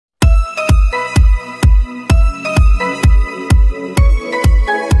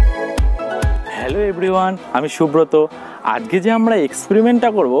Everyone, আমি সুব্রত। আজকে যে আমরা এক্সপেরিমেন্টটা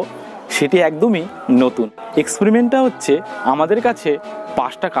করব সেটি একদমই নতুন। এক্সপেরিমেন্টটা হচ্ছে আমাদের কাছে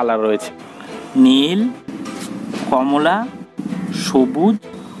 5টা কালার রয়েছে, নীল, কমলা, সবুজ,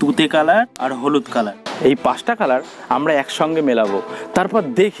 তুতে কালার আর হলুদ কালার। এই 5টা কালার আমরা একসঙ্গে মেলাবো, তারপর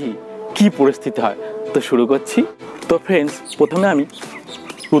দেখি কি পরিস্থিতি হয়। তো শুরু করছি। তো ফ্রেন্ডস, প্রথমে আমি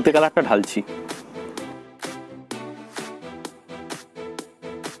তুতে কালারটা ঢালছি।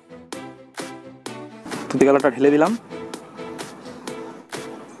 তুতে কালারটা ঢেলে দিলাম।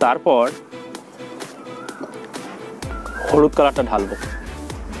 তারপর হলুদ কালারটা ঢালবো।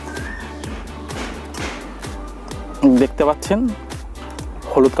 দেখতে পাচ্ছেন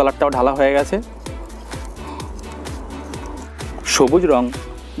হলুদ কালারটাও ঢালা হয়ে গেছে। সবুজ রং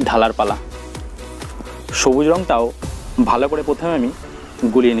ঢালার পালা। সবুজ রংটাও ভালো করে প্রথমে আমি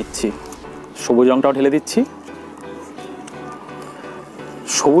গুলিয়ে নিচ্ছি। সবুজ রংটাও ঢেলে দিচ্ছি।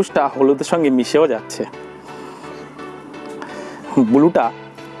 সবুজটা হলুদের সঙ্গে মিশেও যাচ্ছে। ব্লুটা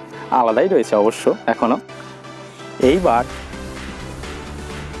আলাদাই রয়েছে অবশ্য এখনো। এইবার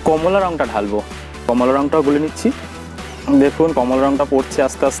কমলা রংটা ঢালবো। কমলা রংটাও গুলে নিচ্ছি। দেখুন কমলা রংটা পড়ছে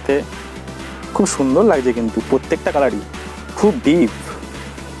আস্তে আস্তে, খুব সুন্দর লাগছে, কিন্তু প্রত্যেকটা কালারই খুব ডিপ।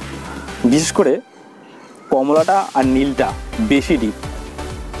 বিশেষ করে কমলাটা আর নীলটা বেশি ডিপ,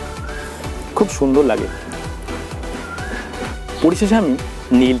 খুব সুন্দর লাগে। পরিশেষে আমি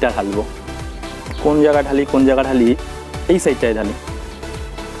নীলটা ঢালবো। কোন জায়গা ঢালি, এই সাইডটায় ঢালি,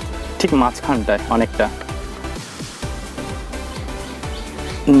 ঠিক মাঝখানটায় অনেকটা।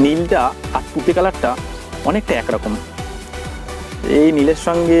 নীলটা আর তুতে কালারটা অনেকটা একরকম। এই নীলের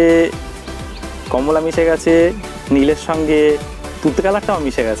সঙ্গে কমলা মিশে গেছে, নীলের সঙ্গে তুতে কালারটাও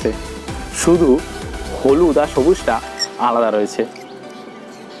মিশে গেছে, শুধু হলুদ আর সবুজটা আলাদা রয়েছে।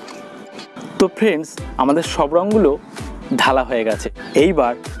 তো ফ্রেন্ডস, আমাদের সব রঙগুলো ঢালা হয়ে গেছে।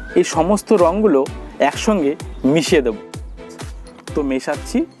 এইবার এই সমস্ত রঙগুলো একসঙ্গে মিশিয়ে দেব। তো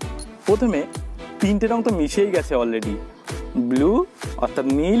মেশাচ্ছি। প্রথমে 3টে রং তো মিশেই গেছে অলরেডি। ব্লু অর্থাৎ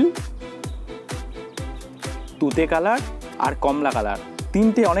নীল, তুতে কালার আর কমলা কালার,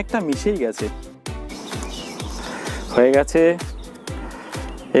 3টে অনেকটা মিশেই গেছে, হয়ে গেছে।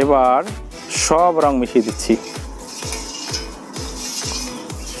 এবার সব রং মিশিয়ে দিচ্ছি।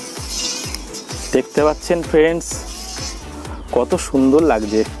 দেখতে পাচ্ছেন ফ্রেন্ডস, কত সুন্দর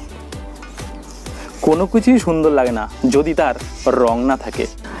লাগছে। কোনো কিছুই সুন্দর লাগে না যদি তার রং না থাকে।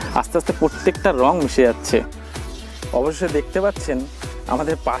 আস্তে আস্তে প্রত্যেকটা রং মিশে যাচ্ছে। অবশ্যই দেখতে পাচ্ছেন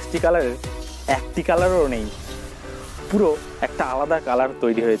আমাদের 5টি কালারের একটি কালারও নেই, পুরো একটা আলাদা কালার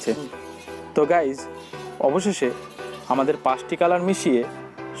তৈরি হয়েছে। তো গাইজ, অবশেষে আমাদের 5টি কালার মিশিয়ে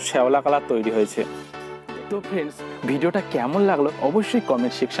শ্যাওলা কালার তৈরি হয়েছে। তো ফ্রেন্ডস, ভিডিওটা কেমন লাগলো অবশ্যই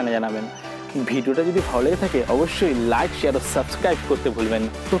কমেন্ট সেকশানে জানাবেন। ভিডিওটা যদি ভালো লেগে থাকে অবশ্যই লাইক, শেয়ার ও সাবস্ক্রাইব করতে ভুলবেন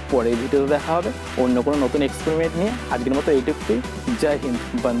না। তো পরের ভিডিওতে দেখা হবে অন্য কোনো নতুন এক্সপেরিমেন্ট নিয়ে। আজকের মতো এইটুকুই। জয় হিন্দ,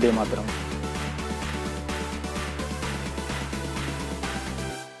 বন্দে মাতরম।